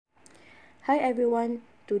Hi everyone,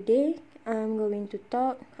 today I'm going to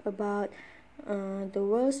talk about the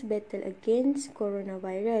world's battle against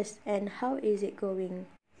coronavirus and how is it going.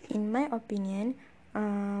 In my opinion,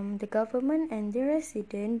 the government and the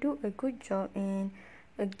resident do a good job in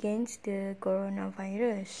against the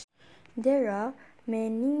coronavirus. There are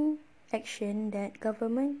many action that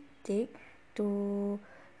government take to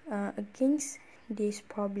against this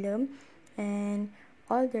problem, and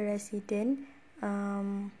all the resident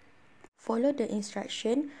follow the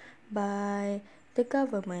instruction by the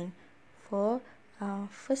government.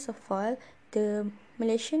 First of all, the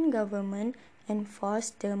Malaysian government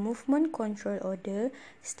enforced the movement control order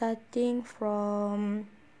starting from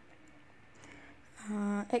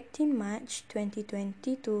 18 March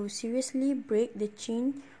 2020 to seriously break the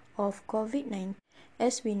chain of COVID-19.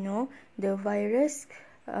 As we know, the virus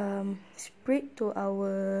spread to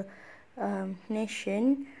our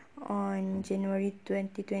nation on January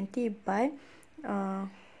 2020, but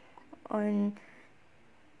on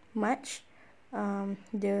March,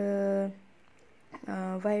 the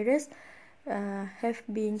virus have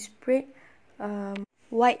been spread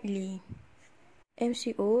widely.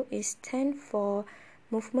 MCO is stand for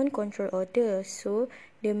Movement Control Order, so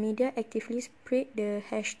the media actively spread the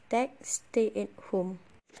hashtag Stay at Home.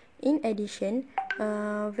 In addition,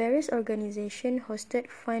 various organizations hosted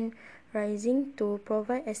fundraising to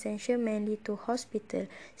provide essential mainly to hospitals,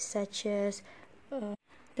 such as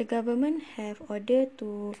the government have ordered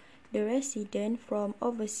to the resident from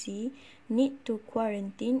overseas need to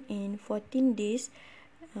quarantine in 14 days,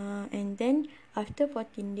 and then after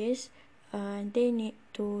 14 days, they need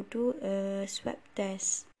to do a swab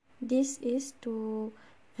test. This is to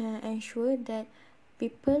ensure that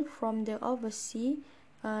people from the overseas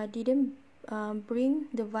didn't bring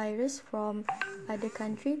the virus from other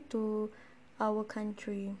country to our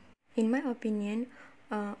country. In my opinion,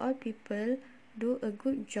 all people do a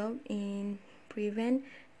good job in prevent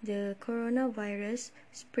the coronavirus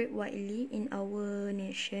spread widely in our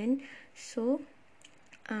nation. So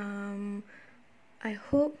I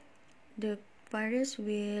hope the virus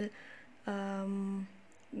will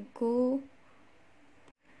go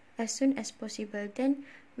as soon as possible, then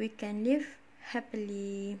we can live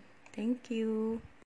happily. Thank you.